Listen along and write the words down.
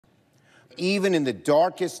Even in the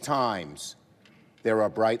darkest times, there are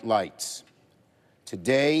bright lights.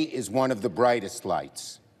 Today is one of the brightest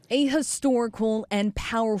lights. A historical and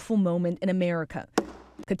powerful moment in America.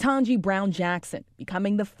 Ketanji Brown Jackson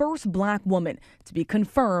becoming the first black woman to be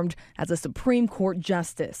confirmed as a Supreme Court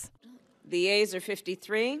justice. The yeas are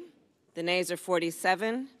 53, the nays are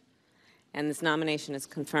 47, and this nomination is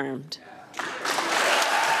confirmed.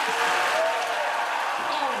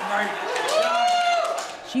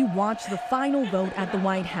 She watched the final vote at the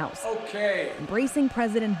White House, embracing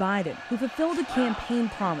President Biden, who fulfilled a campaign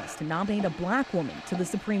promise to nominate a black woman to the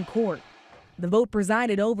Supreme Court. The vote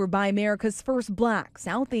presided over by America's first black,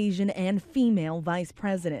 South Asian, and female vice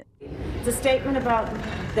president. It's a statement about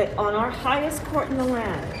that on our highest court in the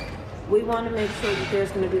land, we want to make sure that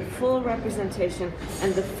there's going to be full representation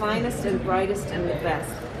and the finest and brightest and the best.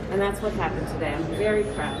 And that's what happened today. I'm very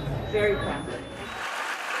proud, very proud.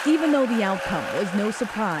 Even though the outcome was no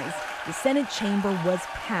surprise, the Senate chamber was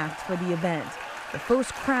packed for the event, the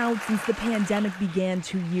first crowd since the pandemic began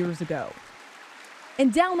 2 years ago.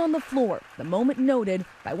 And down on the floor, the moment noted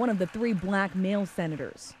by one of the 3 black male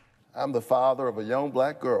senators. I'm the father of a young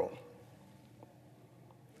black girl.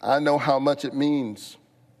 I know how much it means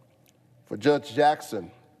for Judge Jackson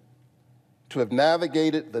to have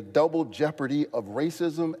navigated the double jeopardy of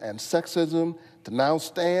racism and sexism to now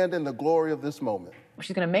stand in the glory of this moment.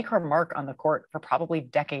 She's going to make her mark on the court for probably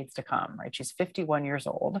decades to come, right? She's 51 years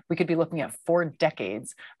old. We could be looking at 4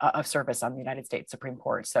 decades of service on the United States Supreme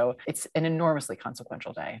Court. So it's an enormously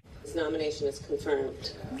consequential day. This nomination is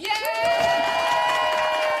confirmed. Yay!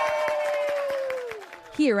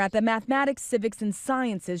 Here at the Mathematics, Civics, and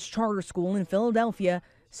Sciences Charter School in Philadelphia,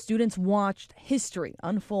 students watched history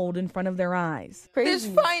unfold in front of their eyes. There's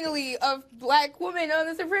finally a black woman on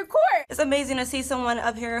the Supreme Court. It's amazing to see someone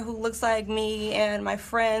up here who looks like me and my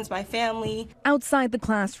friends, my family. Outside the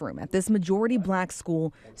classroom at this majority black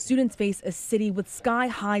school, students face a city with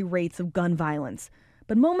sky-high rates of gun violence.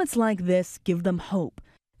 But moments like this give them hope.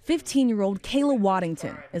 15-year-old Kayla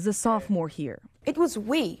Waddington is a sophomore here. It was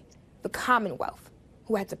we, the Commonwealth,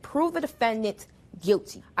 who had to prove the defendant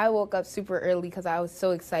guilty. I woke up super early because I was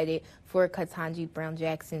so excited for Ketanji Brown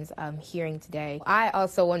Jackson's hearing today. I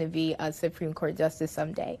also want to be a Supreme Court justice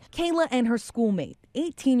someday. Kayla and her schoolmate,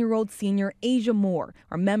 18-year-old senior Asia Moore,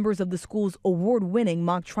 are members of the school's award-winning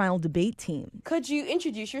mock trial debate team. Could you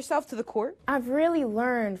introduce yourself to the court? I've really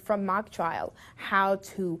learned from mock trial how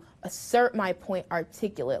to assert my point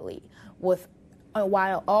articulately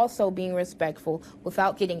while also being respectful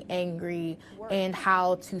without getting angry, and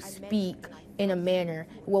how to speak in a manner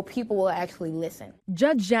where people will actually listen.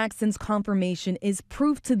 Judge Jackson's confirmation is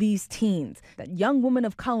proof to these teens that young women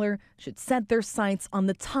of color should set their sights on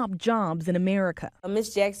the top jobs in America.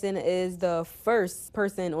 Ms. Jackson is the first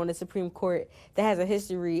person on the Supreme Court that has a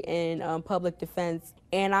history in public defense.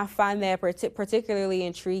 And I find that particularly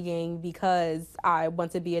intriguing because I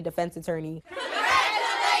want to be a defense attorney.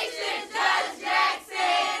 Congratulations, Judge Jackson!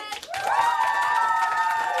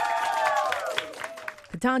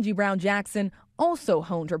 Ketanji Brown Jackson also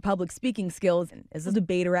honed her public speaking skills as a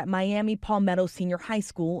debater at Miami Palmetto Senior High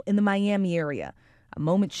School in the Miami area, a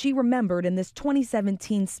moment she remembered in this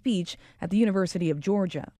 2017 speech at the University of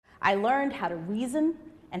Georgia. I learned how to reason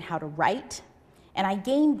and how to write, and I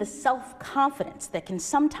gained the self-confidence that can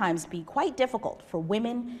sometimes be quite difficult for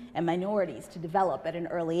women and minorities to develop at an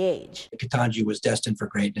early age. Ketanji was destined for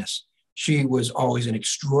greatness. She was always an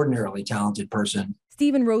extraordinarily talented person.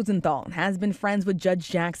 Stephen Rosenthal has been friends with Judge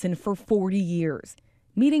Jackson for 40 years,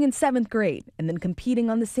 meeting in 7th grade and then competing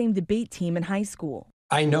on the same debate team in high school.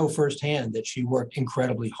 I know firsthand that she worked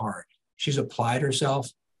incredibly hard. She's applied herself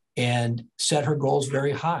and set her goals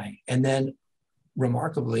very high, and then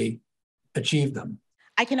remarkably achieved them.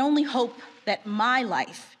 I can only hope that my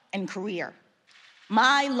life and career,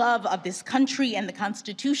 my love of this country and the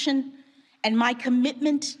Constitution, and my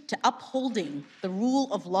commitment to upholding the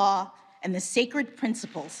rule of law and the sacred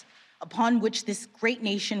principles upon which this great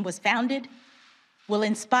nation was founded will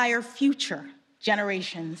inspire future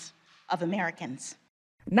generations of Americans.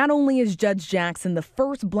 Not only is Judge Jackson the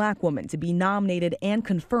first black woman to be nominated and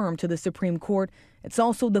confirmed to the Supreme Court, it's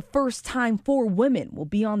also the first time 4 women will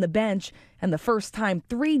be on the bench and the first time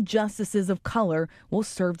 3 justices of color will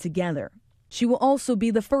serve together. She will also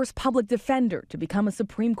be the first public defender to become a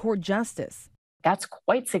Supreme Court justice. That's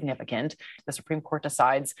quite significant. The Supreme Court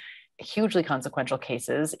decides hugely consequential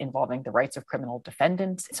cases involving the rights of criminal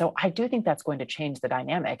defendants. So I do think that's going to change the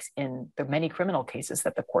dynamics in the many criminal cases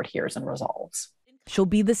that the court hears and resolves. She'll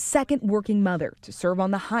be the second working mother to serve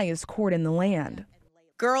on the highest court in the land.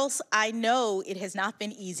 Girls, I know it has not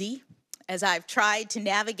been easy, as I've tried to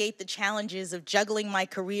navigate the challenges of juggling my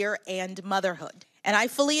career and motherhood. And I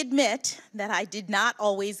fully admit that I did not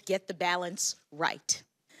always get the balance right.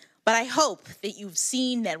 But I hope that you've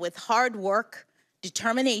seen that with hard work,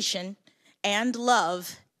 determination, and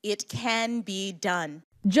love, it can be done.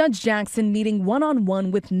 Judge Jackson meeting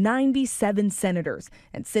one-on-one with 97 senators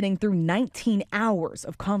and sitting through 19 hours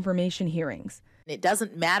of confirmation hearings. It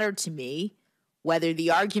doesn't matter to me whether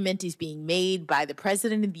the argument is being made by the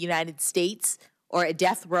President of the United States or a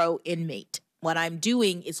death row inmate. What I'm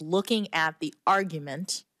doing is looking at the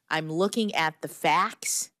argument. I'm looking at the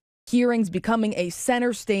facts. Hearings becoming a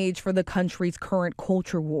center stage for the country's current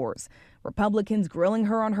culture wars. Republicans grilling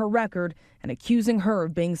her on her record and accusing her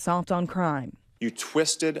of being soft on crime. You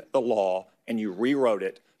twisted the law and you rewrote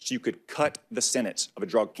it so you could cut the sentence of a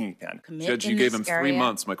drug kingpin. Judge, you gave him 3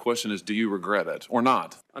 months. My question is, do you regret it or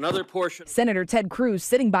not? Another portion. Senator Ted Cruz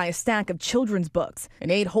sitting by a stack of children's books, an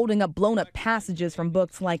aide holding up blown-up passages from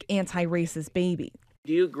books like Anti-Racist Baby.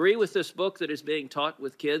 Do you agree with this book that is being taught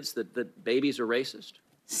with kids that babies are racist?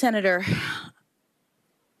 Senator,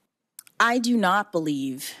 I do not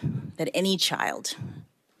believe that any child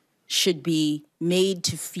should be made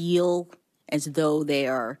to feel as though they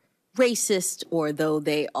are racist or though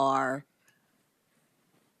they are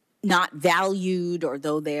not valued or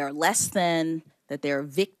though they are less than, that they are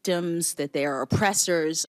victims, that they are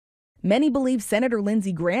oppressors. Many believe Senator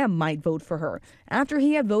Lindsey Graham might vote for her after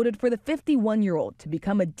he had voted for the 51-year-old to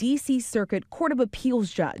become a D.C. Circuit Court of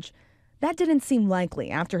Appeals judge. That didn't seem likely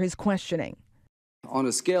after his questioning. On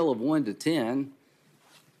a scale of 1 to 10,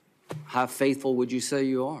 how faithful would you say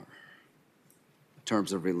you are in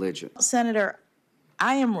terms of religion? Senator,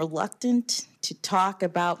 I am reluctant to talk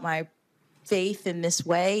about my faith in this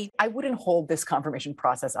way. I wouldn't hold this confirmation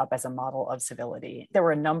process up as a model of civility. There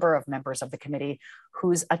were a number of members of the committee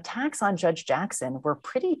whose attacks on Judge Jackson were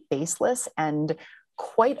pretty baseless and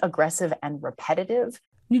quite aggressive and repetitive.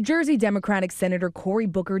 New Jersey Democratic Senator Cory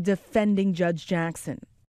Booker defending Judge Jackson.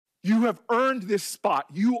 You have earned this spot.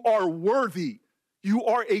 You are worthy. You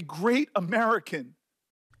are a great American.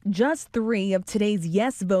 Just 3 of today's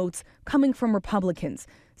yes votes coming from Republicans.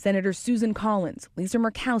 Senators Susan Collins, Lisa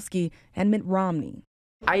Murkowski, and Mitt Romney.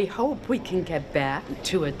 I hope we can get back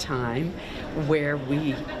to a time where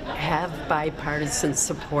we have bipartisan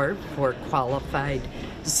support for qualified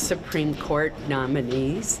Supreme Court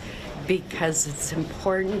nominees, because it's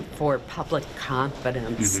important for public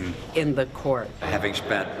confidence in the court. Having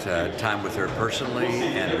spent time with her personally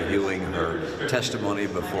and reviewing her testimony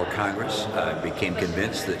before Congress, I became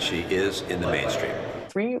convinced that she is in the mainstream.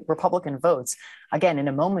 3 Republican votes, again, in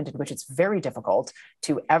a moment in which it's very difficult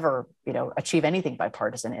to ever, achieve anything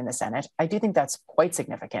bipartisan in the Senate. I do think that's quite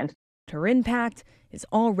significant. Her impact is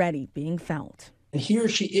already being felt. And here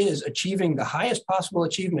she is achieving the highest possible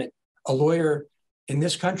achievement a lawyer in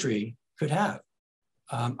this country could have.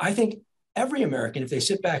 I think every American, if they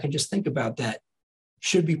sit back and just think about that,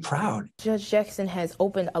 should be proud. Judge Jackson has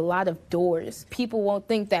opened a lot of doors. People won't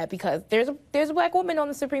think that because there's a black woman on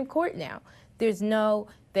the Supreme Court now. There's no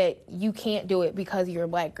that you can't do it because you're a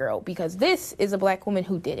black girl, because this is a black woman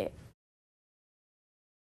who did it.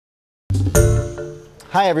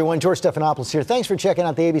 Hi, everyone. George Stephanopoulos here. Thanks for checking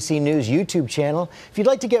out the ABC News YouTube channel. If you'd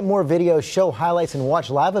like to get more videos, show highlights, and watch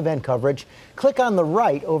live event coverage, click on the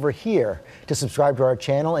right over here to subscribe to our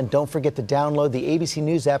channel. And don't forget to download the ABC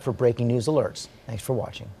News app for breaking news alerts. Thanks for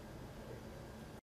watching.